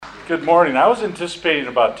Good morning. I was anticipating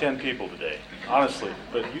about 10 people today, honestly,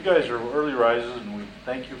 but you guys are early risers, and we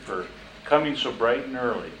thank you for coming so bright and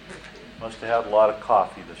early. Must have had a lot of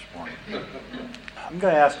coffee this morning. I'm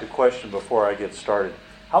going to ask a question before I get started.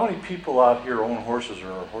 How many people out here own horses or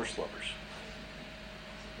are horse lovers?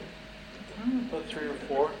 About 3 or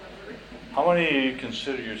 4. How many of you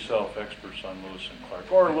consider yourself experts on Lewis and Clark,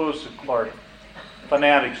 or Lewis and Clark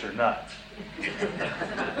fanatics or nuts?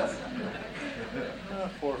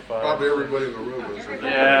 4 or 5. Probably everybody in the room is.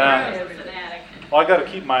 Yeah. Well, I got to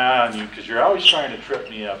keep my eye on you because you're always trying to trip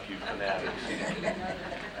me up, you fanatics.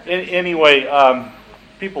 Anyway,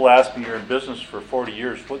 people ask me, you're in business for 40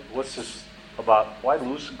 years. What's this about? Why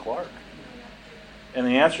Lewis and Clark? And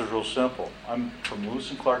the answer is real simple. I'm from Lewis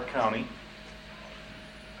and Clark County.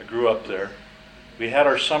 I grew up there. We had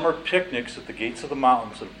our summer picnics at the gates of the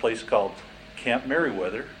mountains at a place called Camp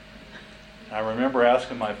Merriweather. I remember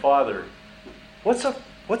asking my father, What's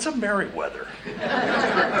a Merriweather?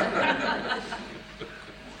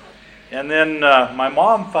 And then my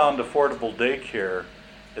mom found affordable daycare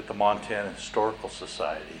at the Montana Historical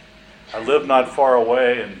Society. I lived not far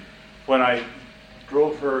away, and when I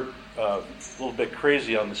drove her a little bit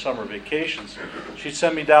crazy on the summer vacations, she'd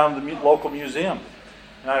send me down to the local museum.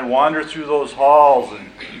 And I'd wander through those halls and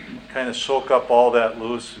kind of soak up all that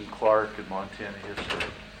Lewis and Clark and Montana history.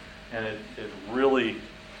 And it really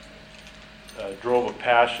drove a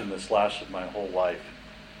passion that's lasted my whole life.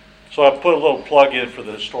 So I put a little plug in for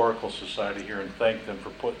the Historical Society here and thank them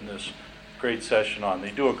for putting this great session on.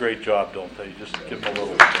 They do a great job, don't they? Just give them a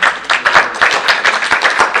little.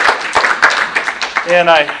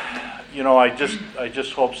 And I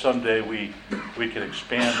just hope someday we can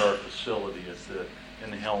expand our facility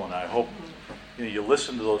in Helen. I hope you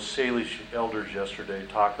listen to those Salish elders yesterday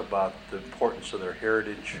talk about the importance of their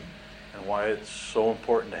heritage and why it's so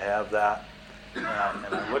important to have that. And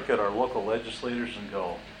I look at our local legislators and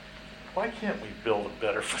go, why can't we build a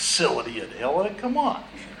better facility at Helena? Come on.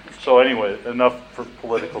 So anyway, enough for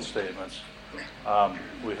political statements.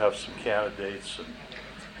 We have some candidates, and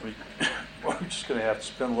we're just going to have to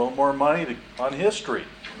spend a little more money on history.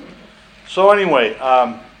 So anyway,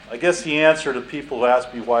 I guess the answer to people who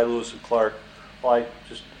ask me why Lewis and Clark, well, I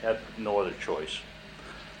just had no other choice.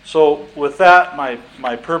 So with that,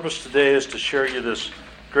 my purpose today is to share you this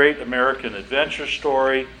great American adventure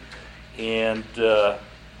story, and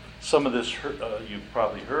some of this you've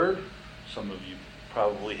probably heard, some of you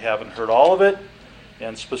probably haven't heard all of it,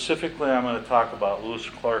 and specifically I'm going to talk about Lewis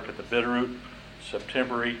and Clark at the Bitterroot,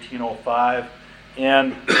 September 1805,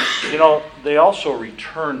 and they also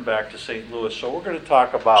returned back to St. Louis, so we're going to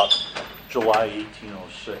talk about July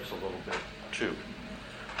 1806 a little bit too.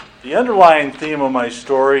 The underlying theme of my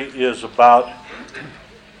story is about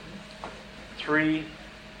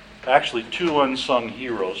two unsung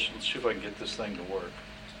heroes. Let's see if I can get this thing to work.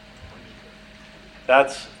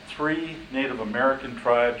 That's 3 Native American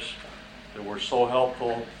tribes that were so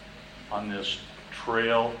helpful on this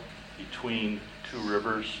trail between 2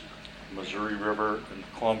 rivers, Missouri River and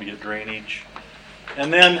Columbia drainage.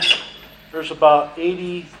 And then there's about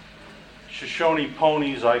 80 Shoshone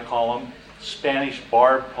ponies, I call them, Spanish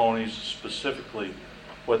barb ponies, specifically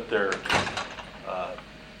what their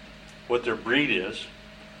breed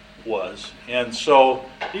was. And so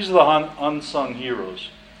these are the unsung heroes.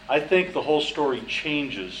 I think the whole story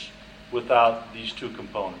changes without these 2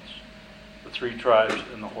 components, the 3 tribes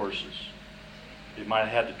and the horses. They might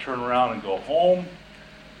have had to turn around and go home.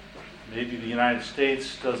 Maybe the United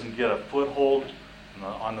States doesn't get a foothold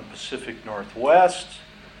on the Pacific Northwest.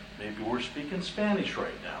 Maybe we're speaking Spanish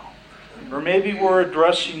right now. Or maybe we're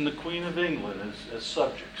addressing the Queen of England as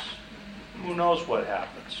subjects. Who knows what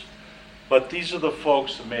happens? But these are the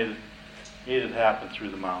folks that made it happen through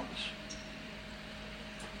the mountains.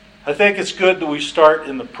 I think it's good that we start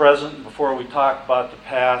in the present before we talk about the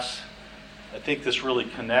past. I think this really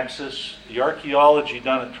connects us. The archaeology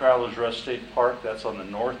done at Travelers Rest State Park, that's on the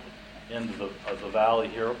north end of the valley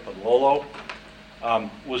here up in Lolo,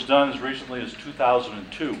 was done as recently as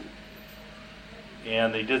 2002.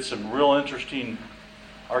 And they did some real interesting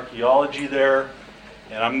archaeology there.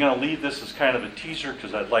 And I'm going to leave this as kind of a teaser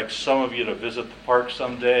because I'd like some of you to visit the park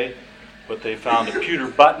someday. But they found a pewter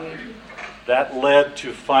button that led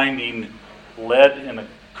to finding lead in a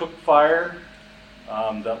cook fire.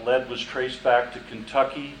 That lead was traced back to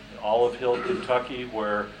Kentucky, Olive Hill, Kentucky,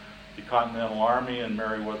 where the Continental Army and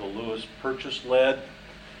Meriwether Lewis purchased lead,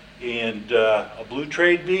 and a blue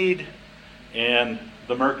trade bead, and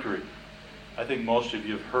the mercury. I think most of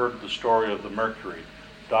you have heard the story of the mercury.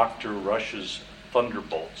 Dr. Rush's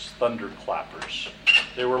thunderbolts, thunderclappers.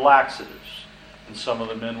 They were laxatives, and some of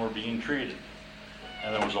the men were being treated.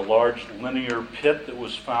 and there was a large linear pit that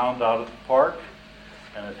was found out at the park,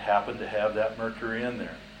 and it happened to have that mercury in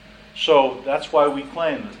there. So that's why we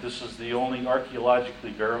claim that this is the only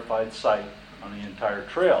archaeologically verified site on the entire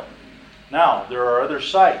trail. Now, there are other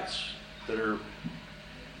sites that are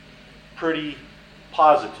pretty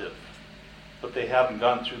positive, but they haven't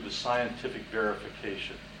gone through the scientific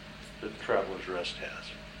verification that the Traveler's Rest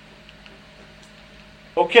has.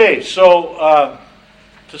 Okay, so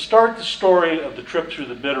to start the story of the trip through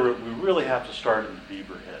the Bitterroot, we really have to start in the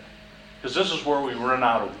Beaverhead, because this is where we run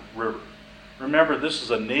out of river. Remember, this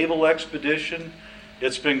is a naval expedition.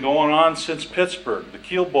 It's been going on since Pittsburgh. The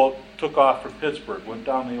keelboat took off from Pittsburgh, went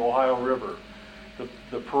down the Ohio River.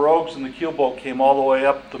 The pirogues and the keelboat came all the way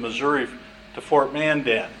up the Missouri to Fort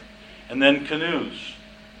Mandan, and then canoes.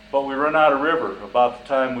 But we run out of river about the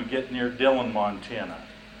time we get near Dillon, Montana,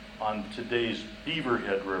 on today's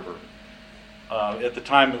Beaverhead River. At the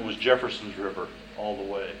time, it was Jefferson's River all the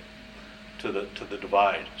way to the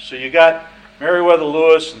divide. So you got Meriwether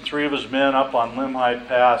Lewis and 3 of his men up on Limhi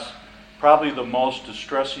Pass, probably the most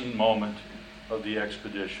distressing moment of the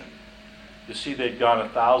expedition. You see, they'd gone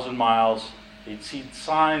 1,000 miles. They'd seen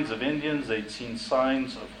signs of Indians, they'd seen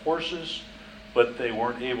signs of horses, but they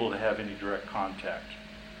weren't able to have any direct contact.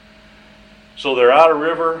 So they're out of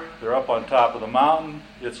river, they're up on top of the mountain.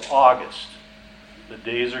 It's August. The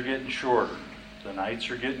days are getting shorter. The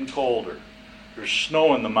nights are getting colder. There's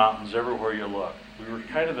snow in the mountains everywhere you look. We were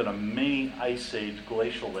kind of in a mini ice age,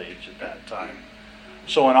 glacial age at that time.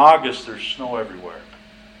 So in August, there's snow everywhere.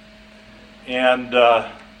 And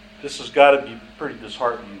this has got to be pretty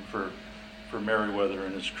disheartening for Meriwether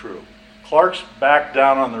and his crew. Clark's back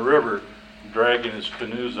down on the river, dragging his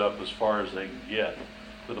canoes up as far as they can get,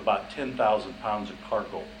 with about 10,000 pounds of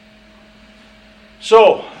cargo.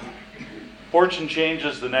 So, fortune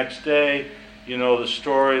changes the next day. You know the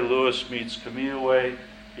story. Lewis meets Kamiaway.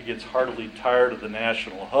 He gets heartily tired of the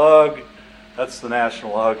national hug. That's the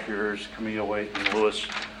national hug here, is Kamiaway and Lewis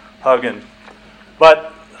hugging.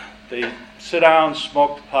 But they sit down,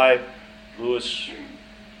 smoke the pipe. Lewis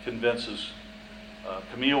convinces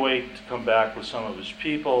Kamiaway to come back with some of his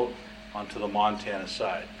people onto the Montana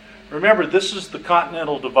side. Remember, this is the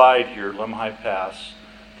Continental Divide here, Limhi Pass.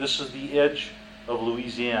 This is the edge of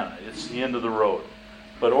Louisiana. It's the end of the road.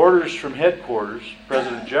 But orders from headquarters,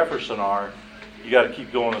 President Jefferson, are, you got to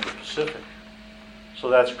keep going to the Pacific. So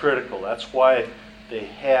that's critical. That's why they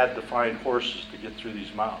had to find horses to get through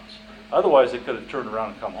these mountains. Otherwise, they could have turned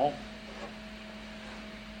around and come home.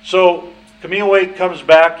 So Kamiaway comes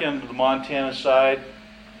back into the Montana side.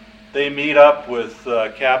 They meet up with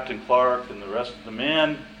Captain Clark and the rest of the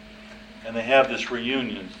men, and they have this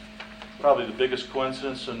reunion. Probably the biggest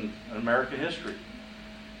coincidence in American history.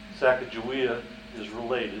 Sacagawea is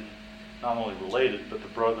related, not only related, but the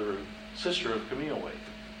brother and sister of Kamiaway.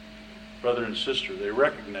 Brother and sister, they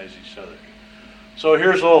recognize each other. So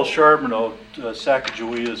here's a little Charbonneau,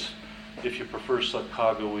 Sacagawea's, if you prefer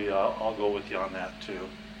Sacagawea, I'll go with you on that too.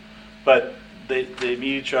 But they meet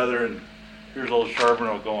each other, and here's a little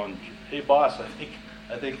Charbonneau going, "Hey boss,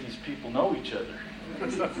 I think these people know each other."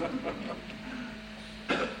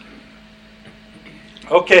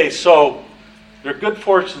 Okay, so their good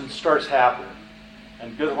fortune starts happening,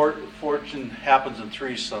 and good fortune happens in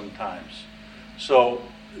threes sometimes. So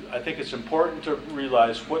I think it's important to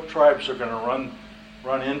realize what tribes are going to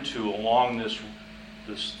run into along this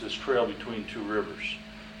trail between 2 rivers.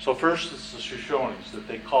 So first, it's the Shoshones that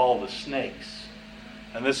they call the Snakes,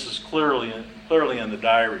 and this is clearly in the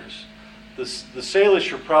diaries. The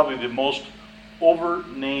Salish are probably the most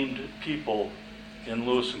overnamed people in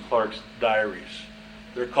Lewis and Clark's diaries.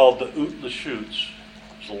 They're called the Ute-Lachutes.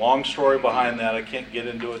 There's a long story behind that. I can't get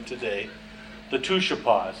into it today. The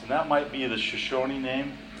Tushapas, and that might be the Shoshone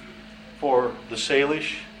name for the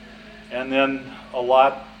Salish. And then a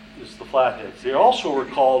lot is the Flatheads. They also were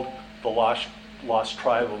called the lost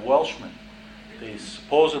tribe of Welshmen. They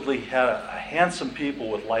supposedly had a handsome people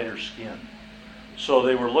with lighter skin. So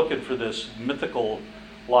they were looking for this mythical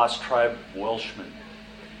lost tribe of Welshmen.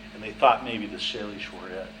 And they thought maybe the Salish were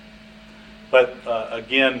it. But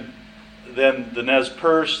again, then the Nez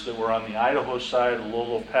Perce that were on the Idaho side of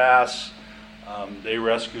Lolo Pass, they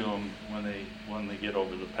rescue them when they get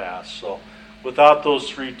over the pass. So without those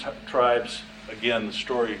 3 tribes, again, the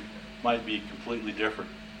story might be completely different.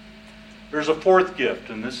 There's a 4th gift,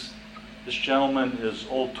 and this gentleman is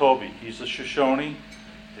Old Toby. He's a Shoshone.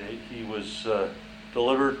 He was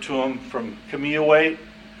delivered to him from Kamiaway.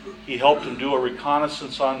 He helped him do a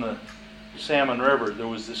reconnaissance on the Salmon River. There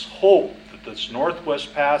was this hope that this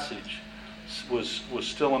Northwest Passage was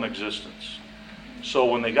still in existence. So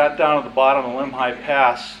when they got down to the bottom of Limhi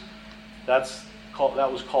Pass, that's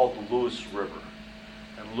that was called the Lewis River.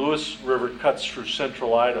 And Lewis River cuts through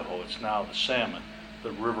central Idaho. It's now the Salmon,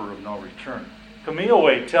 the river of no return.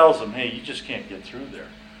 Kameaway tells them, hey, you just can't get through there.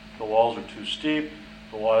 The walls are too steep,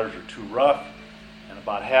 the waters are too rough, and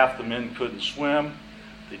about half the men couldn't swim.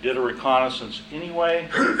 They did a reconnaissance anyway,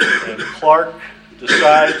 and Clark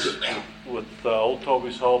decides, with old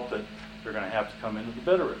Toby's help, that they're going to have to come into the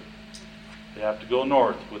Bitterroot. They have to go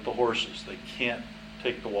north with the horses. They can't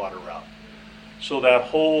take the water route. So that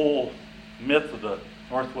whole myth of the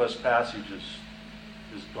Northwest Passage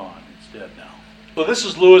is gone. It's dead now. So this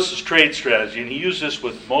is Lewis's trade strategy, and he used this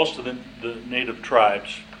with most of the native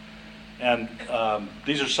tribes. And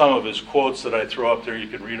these are some of his quotes that I throw up there you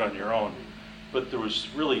can read on your own. But there was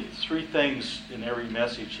really three things in every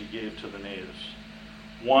message he gave to the natives.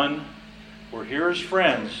 One, we're here as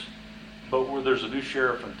friends, but there's a new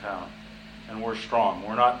sheriff in town, and we're strong.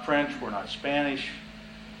 We're not French, we're not Spanish,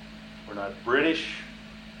 we're not British,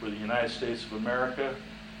 we're the United States of America,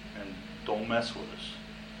 and don't mess with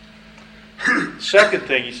us. Second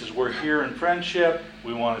thing, he says, we're here in friendship,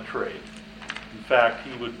 we want to trade. In fact,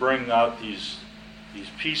 he would bring out these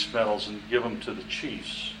peace medals and give them to the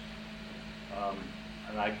chiefs.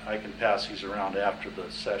 And I can pass these around after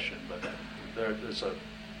the session, but there's a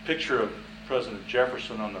picture of President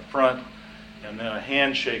Jefferson on the front, and then a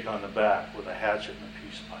handshake on the back with a hatchet and a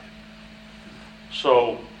peace pipe.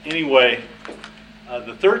 So anyway,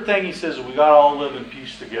 the third thing he says is we got to all live in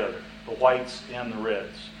peace together, the whites and the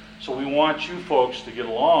reds. So we want you folks to get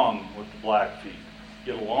along with the Blackfeet,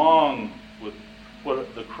 get along with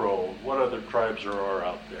the Crow, what other tribes there are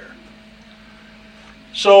out there.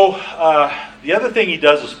 So the other thing he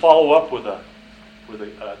does is follow up with a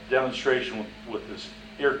demonstration with this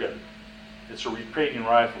air gun. It's a repeating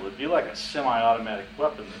rifle. It'd be like a semi-automatic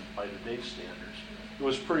weapon by today's standards. It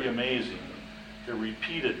was pretty amazing. It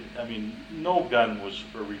repeated. I mean, no gun was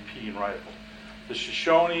a repeating rifle. The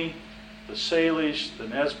Shoshone, the Salish, the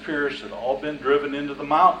Nez Perce had all been driven into the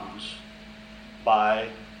mountains by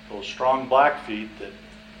those strong Blackfeet that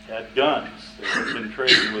had guns. They had been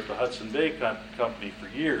trading with the Hudson Bay Company for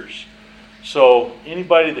years. So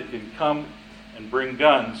anybody that could come and bring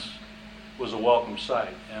guns was a welcome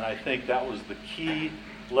sight. And I think that was the key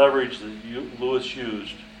leverage that Lewis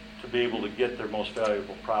used to be able to get their most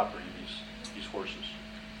valuable property, these horses.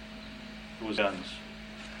 It was guns.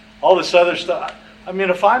 All this other stuff. I mean,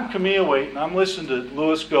 if I'm Kameaway and I'm listening to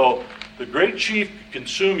Lewis go, the great chief could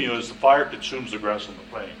consume you as the fire consumes the grass on the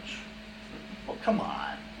plains. Well, come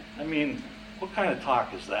on. I mean, what kind of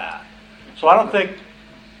talk is that? So I don't think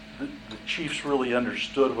the chiefs really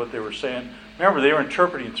understood what they were saying. Remember, they were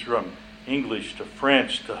interpreting from English to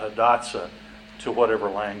French to Hidatsa to whatever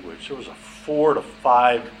language. There was a 4 to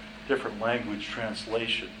 5 different language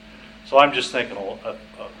translation. So I'm just thinking,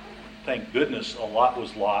 thank goodness, a lot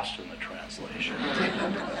was lost in the translation.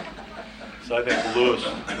 So I think Lewis'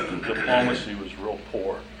 diplomacy was real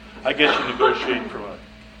poor. I guess you negotiate from a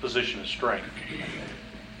position of strength.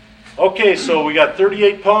 Okay, so we got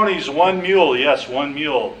 38 ponies, 1 mule. Yes, 1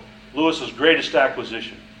 mule. Lewis's greatest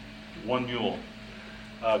acquisition, 1 mule.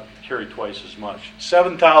 Carried twice as much.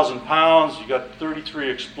 7,000 pounds. You got 33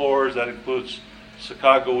 explorers. That includes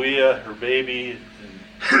Sacagawea, her baby,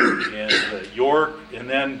 and York, and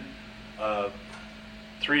then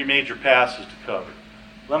 3 major passes to cover.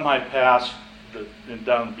 Lemhi Pass,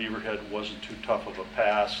 down in Beaverhead, wasn't too tough of a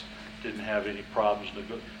pass. Didn't have any problems.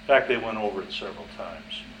 In fact, they went over it several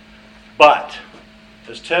times. But,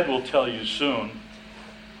 as Ted will tell you soon,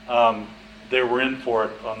 they were in for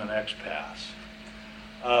it on the next pass.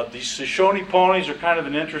 These Shoshone ponies are kind of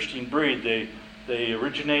an interesting breed. They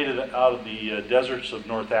originated out of the deserts of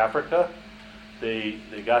North Africa. They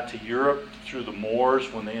got to Europe through the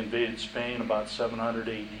Moors when they invaded Spain about 700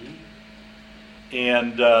 AD.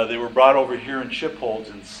 And they were brought over here in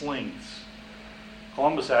shipholds in slings.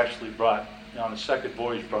 Columbus actually on a second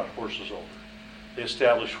voyage, brought horses over. They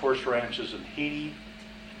established horse ranches in Haiti,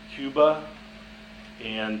 Cuba,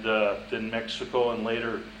 and then Mexico, and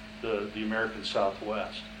later the American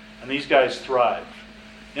Southwest. And these guys thrived.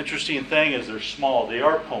 Interesting thing is they're small. They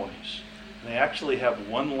are ponies. And they actually have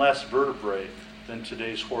 1 less vertebrae than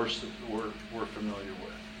today's horse that we're familiar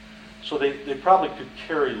with. So they probably could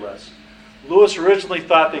carry less. Lewis originally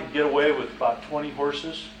thought they could get away with about 20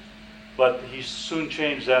 horses, but he soon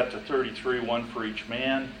changed that to 33, 1 for each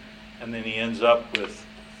man, and then he ends up with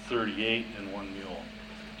 38 and 1 mule.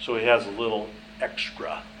 So he has a little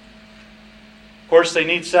extra. Of course, they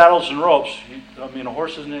need saddles and ropes. I mean, a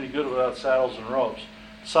horse isn't any good without saddles and ropes.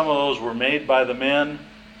 Some of those were made by the men.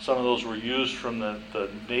 Some of those were used from the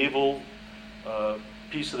naval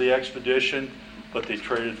piece of the expedition, but they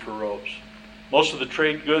traded for ropes. Most of the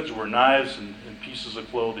trade goods were knives and pieces of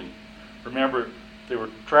clothing. Remember, they were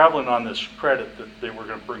traveling on this credit that they were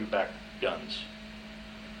going to bring back guns.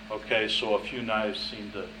 Okay, so a few knives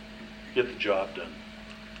seemed to get the job done.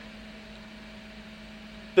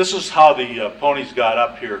 This is how the ponies got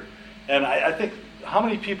up here. And I think, how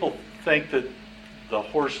many people think that the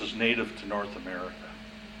horse is native to North America?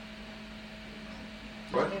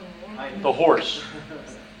 What? The horse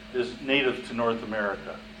is native to North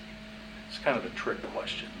America. It's kind of a trick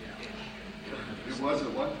question. It was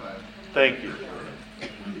at one time. Thank you.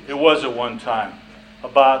 It was at one time.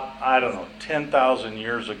 About, I don't know, 10,000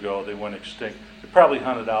 years ago, they went extinct. They're probably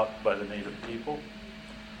hunted out by the native people.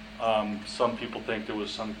 Some people think there was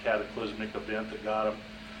some cataclysmic event that got them.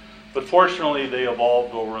 But fortunately, they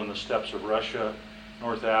evolved over in the steppes of Russia,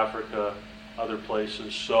 North Africa, other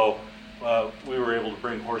places. So we were able to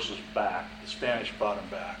bring horses back. The Spanish brought them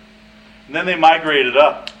back. And then they migrated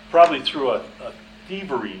up, probably through a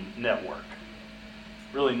thievery network.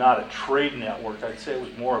 Really not a trade network. I'd say it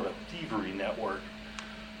was more of a thievery network.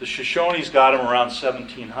 The Shoshones got them around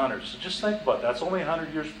 1700. So just think about it. That's only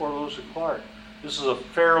 100 years before Lewis and Clark. This is a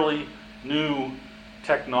fairly new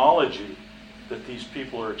technology that these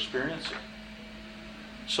people are experiencing.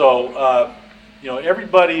 So,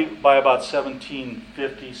 everybody by about 1750,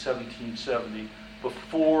 1770,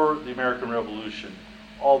 before the American Revolution,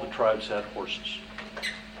 all the tribes had horses.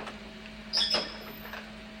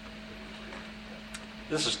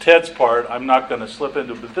 This is Ted's part. I'm not going to slip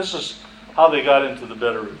into it, but this is how they got into the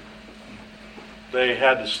Bitterroot. They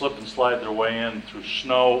had to slip and slide their way in through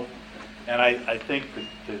snow. And I think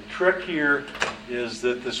the trick here is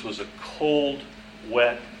that this was a cold,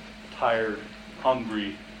 wet, tired,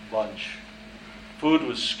 hungry bunch. Food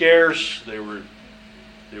was scarce. There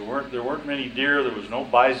weren't many deer. There was no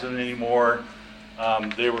bison anymore.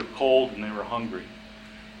 They were cold and they were hungry.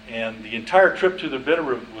 And the entire trip to the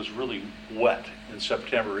Bitterroot was really wet in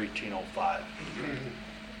September 1805.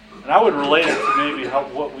 And I would relate it to maybe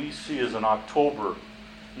what we see as an October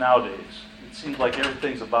nowadays. It seems like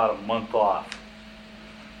everything's about a month off.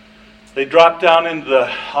 They drop down into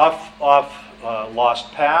the off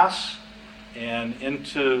Lost Pass, and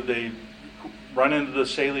they run into the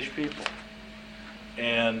Salish people.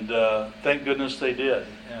 And thank goodness they did.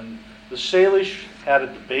 And the Salish had a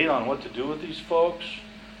debate on what to do with these folks.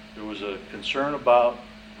 There was a concern about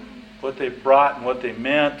what they brought and what they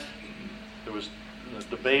meant. There was a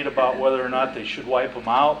debate about whether or not they should wipe them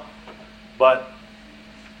out. But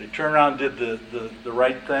they turned around and did the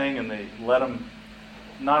right thing, and they let them,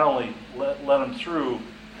 not only let them through,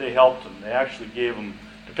 they helped them. They actually gave them,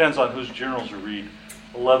 depends on whose journals you read,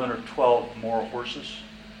 11 or 12 more horses.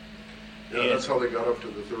 Yeah, that's how they got up to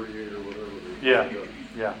the 38 or whatever.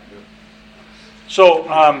 Yeah. So,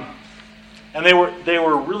 and they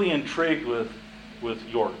were really intrigued with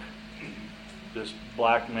York, this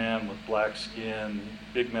black man with black skin,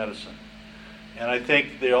 big medicine. And I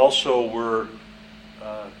think they also were,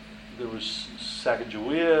 there was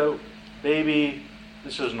Sacagawea, baby,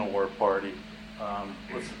 this isn't a war party.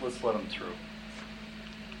 Let's let them through.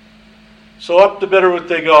 So up the Bitterroot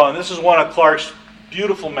they go, and this is one of Clark's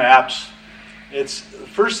beautiful maps. It's the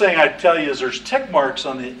first thing I'd tell you is there's tick marks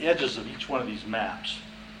on the edges of each one of these maps.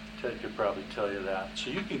 Ted could probably tell you that. So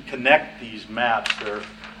you can connect these maps. They're,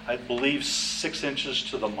 I believe, 6 inches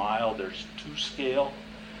to the mile. There's 2 scale,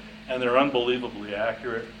 and they're unbelievably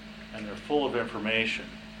accurate, and they're full of information.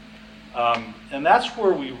 And that's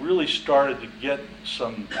where we really started to get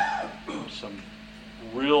some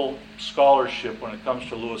real scholarship when it comes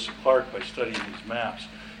to Lewis and Clark by studying these maps.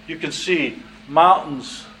 You can see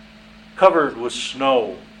mountains covered with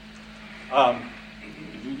snow.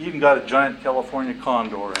 You even got a giant California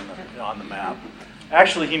condor on the map.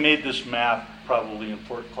 Actually, he made this map probably in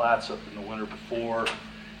Fort Clatsop in the winter before,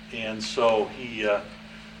 and so he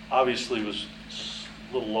obviously was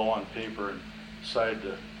a little low on paper and decided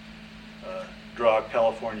to draw a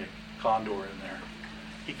California condor in there.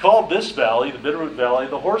 He called this valley, the Bitterroot Valley,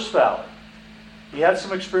 the Horse Valley. He had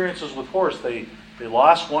some experiences with horse. They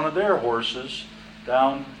lost one of their horses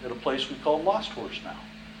down at a place we call Lost Horse now,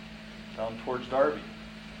 down towards Darby.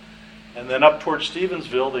 And then up towards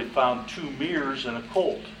Stevensville, they found 2 meres and a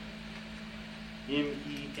colt.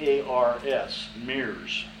 M-E-A-R-S,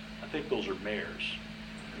 meres. I think those are mares.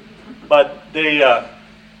 But they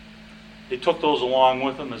took those along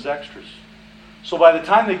with them as extras. So by the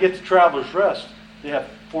time they get to Traveler's Rest, they have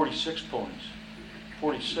 46 ponies.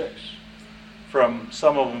 46.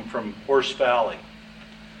 Some of them from Horse Valley.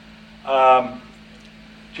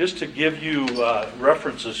 Just to give you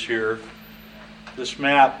references here, this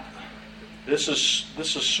map, this is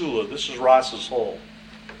Sula, this is Ross's Hole.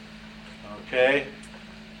 Okay,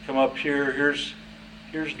 come up here. Here's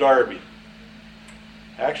Darby.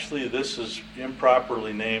 Actually, this is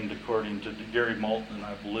improperly named according to Gary Moulton, and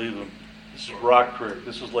I believe him. This is Rock Creek.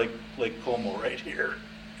 This is Lake Como right here.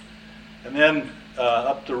 And then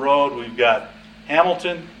up the road we've got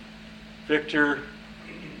Hamilton, Victor.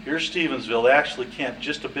 Here's Stevensville. They actually camped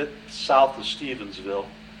just a bit south of Stevensville.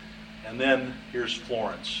 And then here's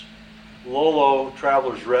Florence. Lolo,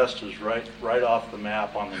 Travelers Rest is right off the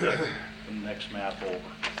map on the next map over.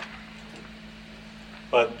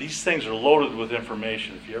 But these things are loaded with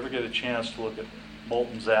information. If you ever get a chance to look at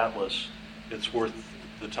Moulton's Atlas, it's worth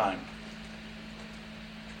the time.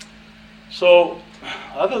 So,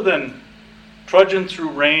 other than trudging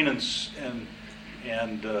through rain and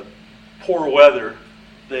poor weather,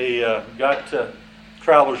 they got to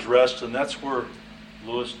Travelers Rest, and that's where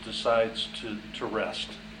Lewis decides to rest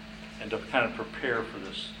and to kind of prepare for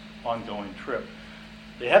this ongoing trip.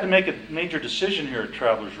 They had to make a major decision here at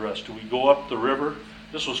Travelers Rest. Do we go up the river?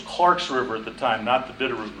 This was Clark's River at the time, not the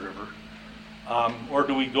Bitterroot River. Or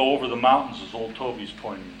do we go over the mountains, as old Toby's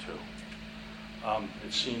pointing to?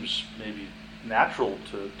 It seems maybe natural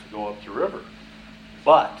to go up the river.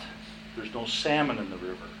 But there's no salmon in the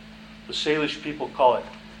river. The Salish people call it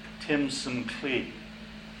Timsim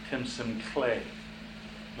Clay.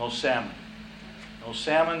 No salmon. No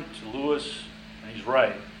salmon to Lewis, and he's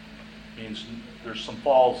right, means there's some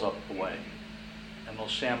falls up the way, and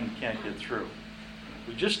those salmon can't get through.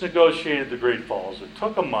 We just negotiated the Great Falls. It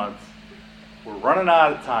took a month. We're running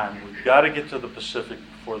out of time. We've got to get to the Pacific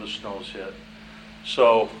before the snows hit.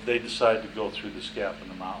 So they decided to go through this gap in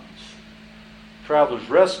the mountains. Travelers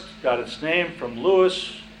Rest got its name from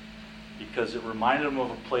Lewis because it reminded him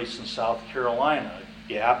of a place in South Carolina, a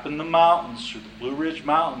gap in the mountains, through the Blue Ridge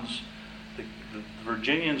Mountains. The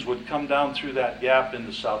Virginians would come down through that gap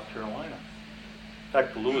into South Carolina. In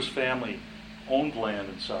fact, the Lewis family owned land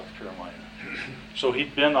in South Carolina. So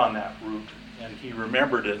he'd been on that route, and he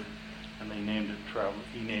remembered it, and he named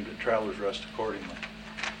it Travelers Rest accordingly.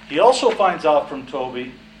 He also finds out from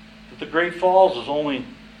Toby that the Great Falls is only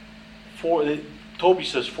Toby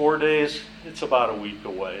says 4 days. It's about a week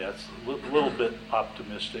away. That's a little bit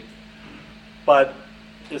optimistic. But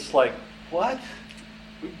it's like, what?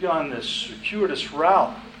 We've gone this circuitous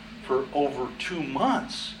route for over 2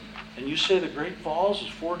 months, and you say the Great Falls is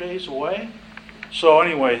 4 days away? So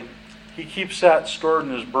anyway, he keeps that stored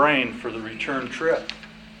in his brain for the return trip.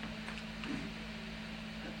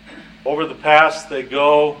 Over the pass they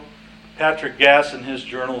go. Patrick Gass in his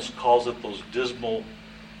journals calls it those dismal,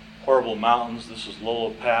 horrible mountains. This is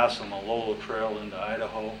Lolo Pass and the Lolo Trail into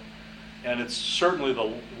Idaho. And it's certainly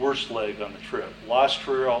the worst leg on the trip. Lost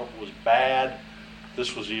Trail was bad.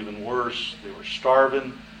 This was even worse. They were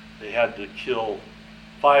starving. They had to kill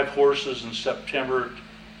 5 horses in September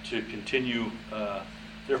to continue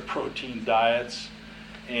their protein diets.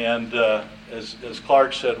 And as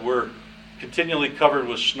Clark said, we're continually covered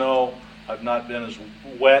with snow. I've not been as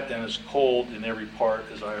wet and as cold in every part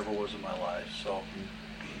as I ever was in my life. So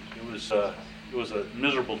it was a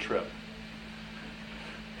miserable trip.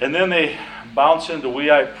 And then they bounce into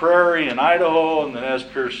Weippe Prairie in Idaho, and the Nez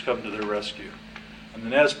Perce come to their rescue. And the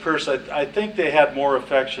Nez Perce, I think they had more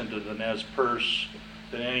affection to the Nez Perce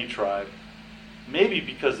than any tribe, maybe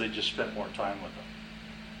because they just spent more time with them.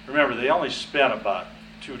 Remember, they only spent about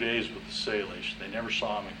 2 days with the Salish. They never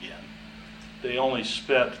saw them again. They only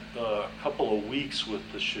spent a couple of weeks with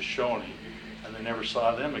the Shoshone, and they never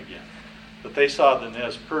saw them again. But they saw the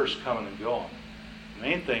Nez Perce coming and going. The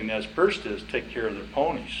main thing Nez Perce did is take care of their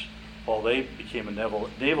ponies while they became a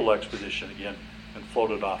naval expedition again and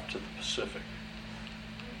floated off to the Pacific.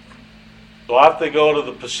 So off they go to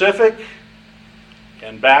the Pacific,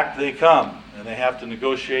 and back they come. And they have to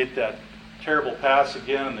negotiate that terrible pass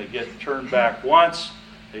again, and they get turned back once.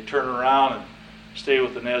 They turn around and stay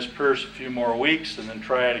with the Nez Perce a few more weeks, and then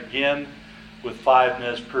try it again with 5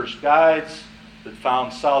 Nez Perce guides that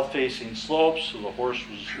found south-facing slopes, so the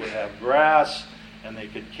horses would have grass, and they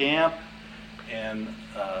could camp. And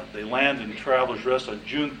they land in Travelers Rest on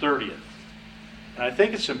June 30th. And I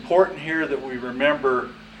think it's important here that we remember,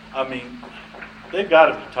 I mean, they've got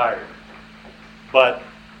to be tired. But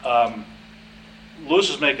Lewis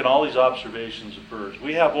is making all these observations of birds.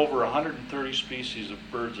 We have over 130 species of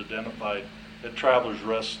birds identified at Travelers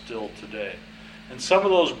Rest still today. And some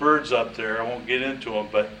of those birds up there, I won't get into them,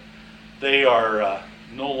 but they are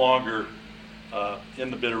no longer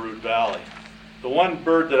in the Bitterroot Valley. The one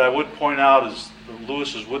bird that I would point out is the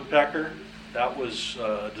Lewis's woodpecker. That was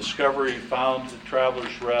a discovery found at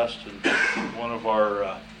Travelers Rest, and one of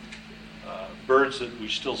our birds that we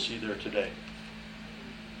still see there today.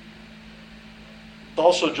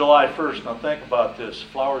 also July 1st. Now think about this.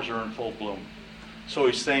 Flowers are in full bloom. So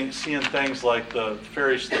he's seeing things like the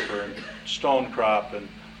fairy slipper and stonecrop and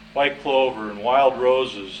white clover and wild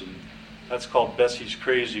roses, and that's called Bessie's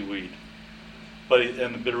crazy weed.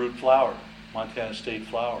 And the bitterroot flower, Montana state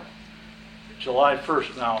flower. July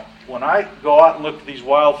 1st. Now, when I go out and look at these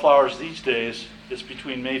wildflowers these days, it's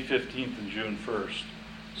between May 15th and June 1st.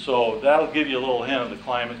 So that'll give you a little hint of the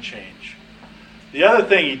climate change. The other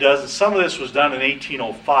thing he does, and some of this was done in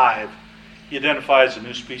 1805, he identifies a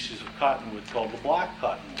new species of cottonwood called the black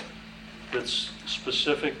cottonwood that's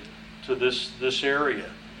specific to this area.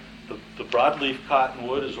 The broadleaf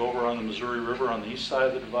cottonwood is over on the Missouri River on the east side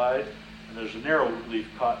of the divide, and there's a narrowleaf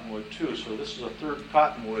cottonwood too. So this is a third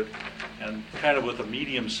cottonwood, and kind of with a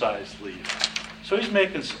medium-sized leaf. So he's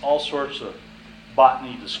making all sorts of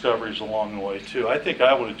botany discoveries along the way too. I think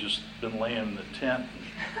I would have just been laying in the tent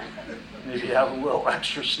and maybe have a little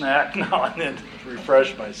extra snack now and then to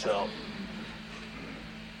refresh myself.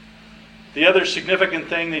 The other significant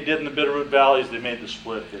thing they did in the Bitterroot Valley is they made the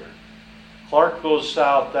split here. Clark goes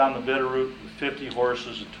south down the Bitterroot with 50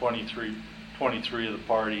 horses and 23 of the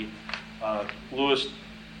party. Lewis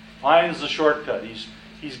finds the shortcut.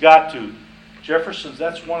 He's got to. Jefferson's,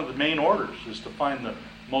 that's one of the main orders, is to find the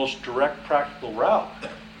most direct practical route.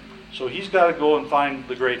 So he's got to go and find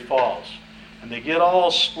the Great Falls. And they get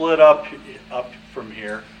all split up from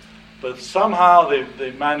here, but somehow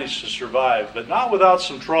they manage to survive, but not without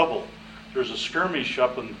some trouble. There's a skirmish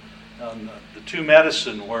up on the Two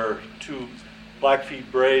Medicine where two Blackfeet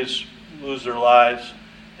braves lose their lives,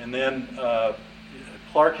 and then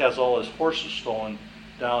Clark has all his horses stolen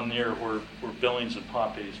down near where Billings and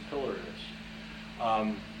Pompey's Pillar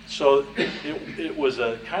is. So it was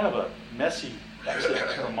a kind of a messy exit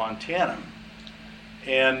from Montana,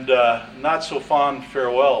 and not so fond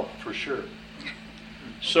farewell for sure.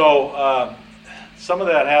 So some of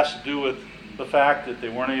that has to do with the fact that they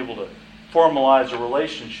weren't able to formalize a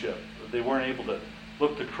relationship. They weren't able to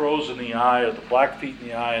look the Crows in the eye or the Blackfeet in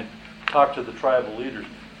the eye and talk to the tribal leaders.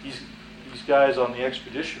 These guys on the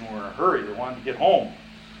expedition were in a hurry. They wanted to get home.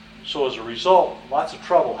 So as a result, lots of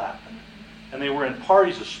trouble happened. And they were in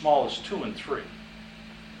parties as small as 2 and 3.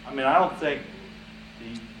 I mean, I don't think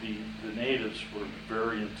the natives were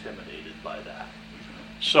very intimidated by that.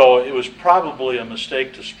 So it was probably a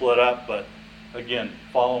mistake to split up, but again,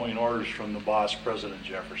 following orders from the boss, President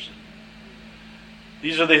Jefferson.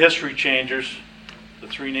 These are the history changers, the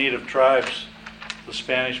 3 native tribes, the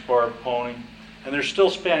Spanish barbed pony, and there's still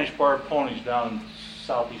Spanish barbed ponies down in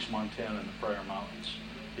southeast Montana in the Pryor Mountains.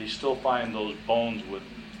 They still find those bones with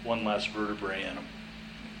one less vertebrae in them.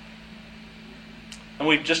 And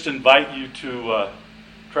we just invite you to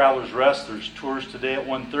Travelers Rest. There's tours today at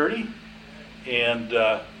 1:30, and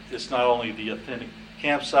it's not only the authentic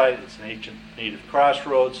campsite, it's an ancient native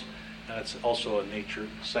crossroads, and it's also a nature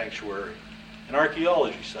sanctuary, an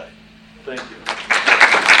archaeology site. Thank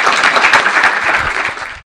you.